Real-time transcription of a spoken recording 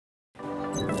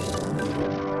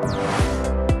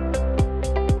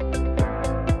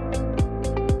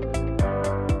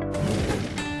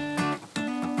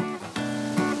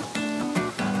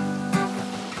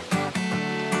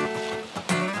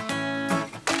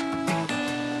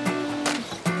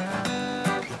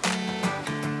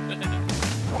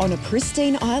On a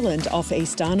pristine island off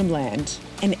East Arnhem Land,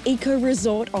 an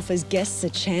eco-resort offers guests a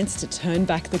chance to turn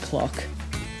back the clock.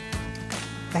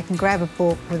 They can grab a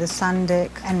book with a sun deck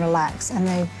and relax,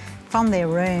 and from their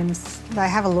rooms, they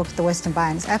have a look at the Western Bay,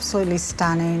 and it's absolutely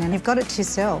stunning, and you've got it to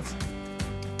yourself.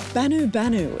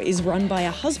 Banubanu is run by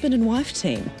a husband and wife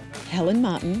team, Helen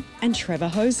Martin and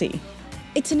Trevor.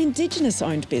 It's an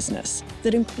Indigenous-owned business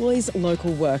that employs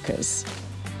local workers.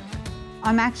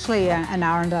 I'm actually an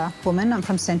Arrente woman. I'm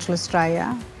from Central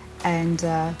Australia, and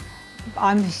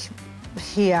I'm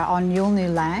here on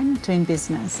Yolngu land doing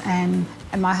business. And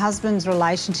my husband's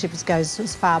relationship goes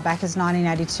as far back as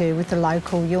 1982 with the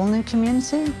local Yolngu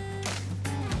community.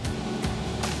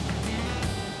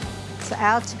 So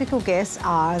our typical guests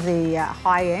are the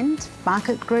high-end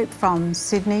market group from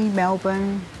Sydney,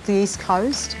 Melbourne, the East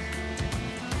Coast.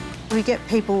 We get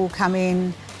people come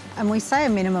in, and we say a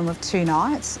minimum of 2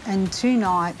 nights, and 2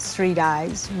 nights, 3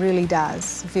 days really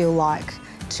does feel like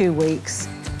 2 weeks.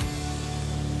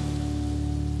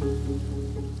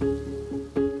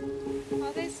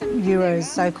 Euro's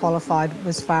so qualified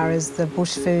as far as the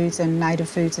bush foods and native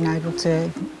foods, and able to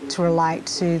relate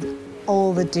to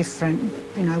all the different,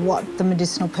 what the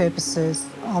medicinal purposes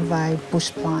of a bush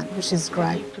plant, which is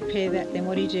great. You prepare that, then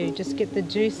what do? Just get the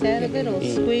juice out of it, or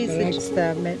squeeze it? It's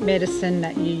the medicine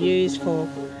that you use for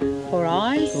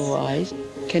eyes. For eyes.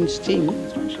 Can sting.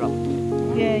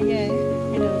 Yeah,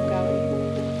 it'll go.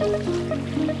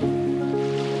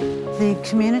 The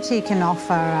community can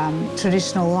offer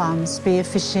traditional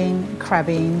spearfishing,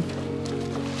 crabbing.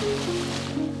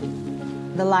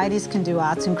 The ladies can do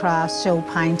arts and crafts, shell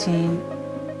painting,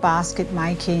 basket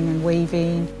making and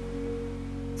weaving.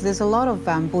 There's a lot of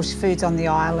bush foods on the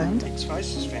island.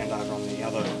 Space is found over on the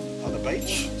other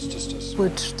beach. It's just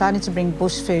We're starting to bring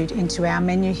bush food into our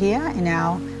menu here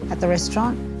at the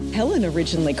restaurant. Helen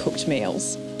originally cooked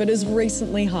meals, but has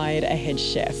recently hired a head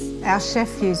chef. Our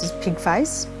chef uses pig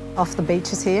face off the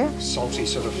beaches here. salty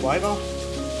sort of flavour,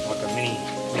 like a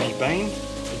mini bean.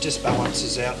 It just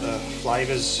balances out the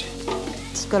flavours.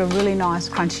 It's got a really nice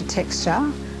crunchy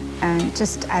texture and it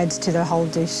just adds to the whole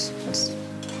dish. It's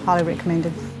highly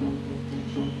recommended.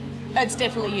 It's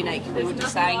definitely unique. We were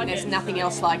just saying there's nothing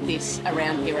else like this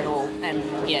around here at all. And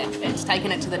yeah, it's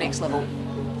taken it to the next level.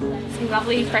 Some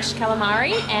lovely fresh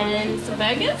calamari and some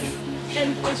burgers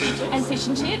and fish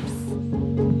and chips.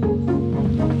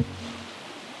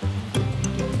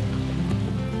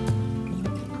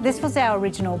 This was our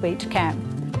original beach camp.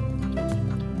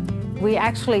 We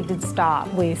actually did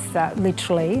start with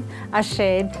literally a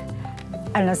shed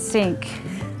and a sink.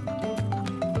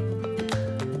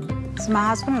 So my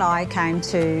husband and I came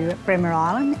to Bremer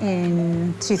Island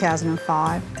in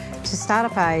 2005 to start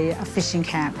up a fishing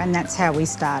camp, and that's how we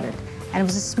started. And it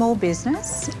was a small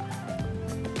business.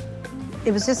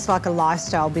 It was just like a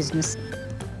lifestyle business.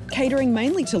 Catering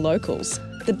mainly to locals,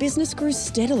 the business grew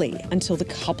steadily until the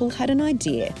couple had an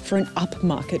idea for an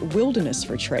upmarket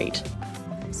wilderness retreat.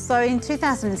 So in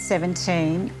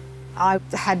 2017, I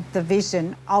had the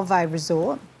vision of a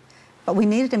resort, but we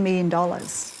needed $1 million.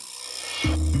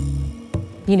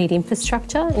 You need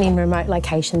infrastructure, and in remote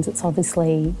locations it's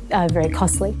obviously very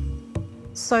costly.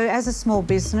 So as a small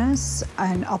business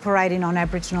and operating on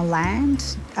Aboriginal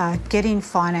land, getting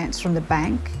finance from the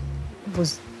bank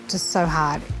was just so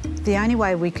hard. The only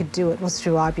way we could do it was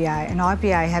through IBA, and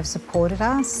IBA have supported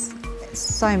us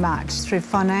so much through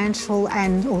financial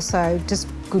and also just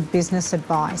good business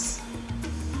advice.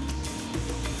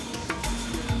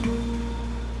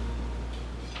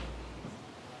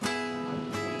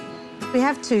 We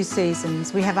have 2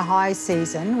 seasons. We have a high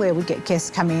season where we get guests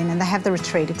come in and they have the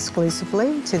retreat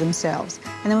exclusively to themselves.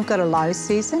 And then we've got a low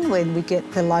season when we get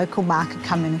the local market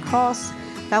coming across.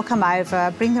 They'll come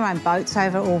over, bring their own boats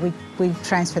over, or we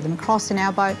transfer them across in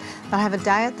our boat. They'll have a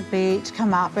day at the beach,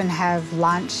 come up and have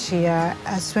lunch here,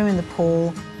 swim in the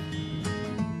pool.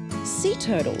 Sea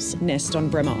turtles nest on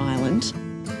Bremer Island.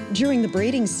 During the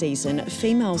breeding season,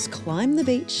 females climb the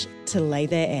beach to lay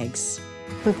their eggs.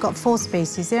 We've got 4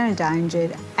 species, they're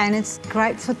endangered, and it's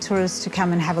great for tourists to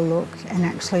come and have a look and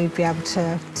actually be able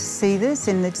to see this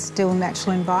in the still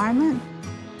natural environment.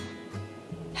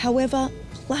 However,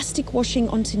 plastic washing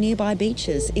onto nearby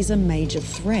beaches is a major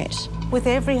threat. With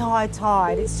every high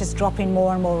tide, it's just dropping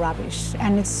more and more rubbish,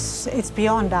 and it's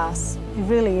beyond us. It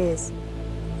really is.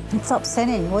 It's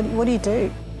upsetting. What do you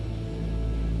do?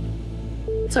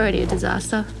 it's already a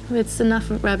disaster. It's enough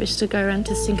rubbish to go around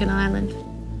to sink an island.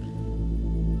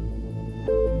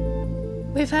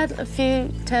 We've had a few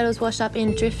turtles wash up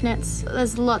in drift nets.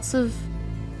 There's lots of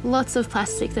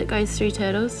plastic that goes through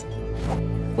turtles.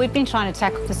 We've been trying to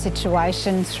tackle the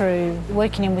situation through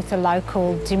working in with the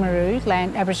local Timaru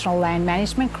Aboriginal Land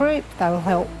Management Group. They will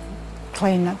help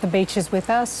clean up the beaches with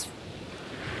us.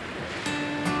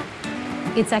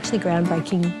 It's actually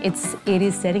groundbreaking. It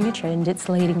is setting a trend. It's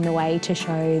leading the way to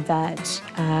show that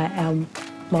our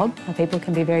mob, our people,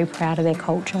 can be very proud of their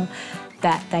culture,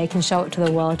 that they can show it to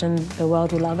the world and the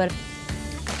world will love it.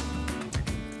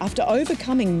 After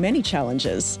overcoming many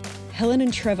challenges, Helen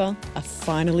and Trevor are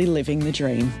finally living the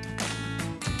dream.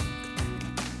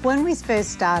 When we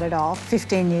first started off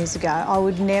 15 years ago, I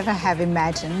would never have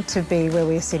imagined to be where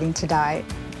we're sitting today.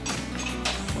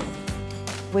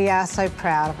 We are so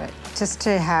proud of it. Just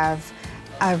to have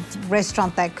a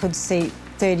restaurant that could seat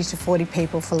 30 to 40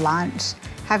 people for lunch,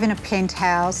 having a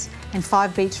penthouse and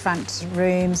 5 beachfront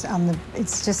rooms,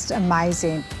 it's just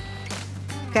amazing.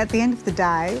 At the end of the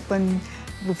day, when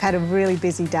we've had a really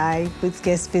busy day with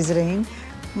guests visiting,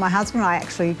 my husband and I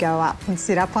actually go up and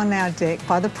sit up on our deck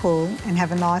by the pool and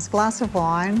have a nice glass of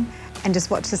wine and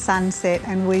just watch the sunset,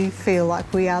 and we feel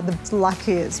like we are the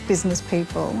luckiest business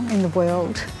people in the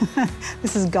world.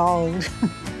 This is gold.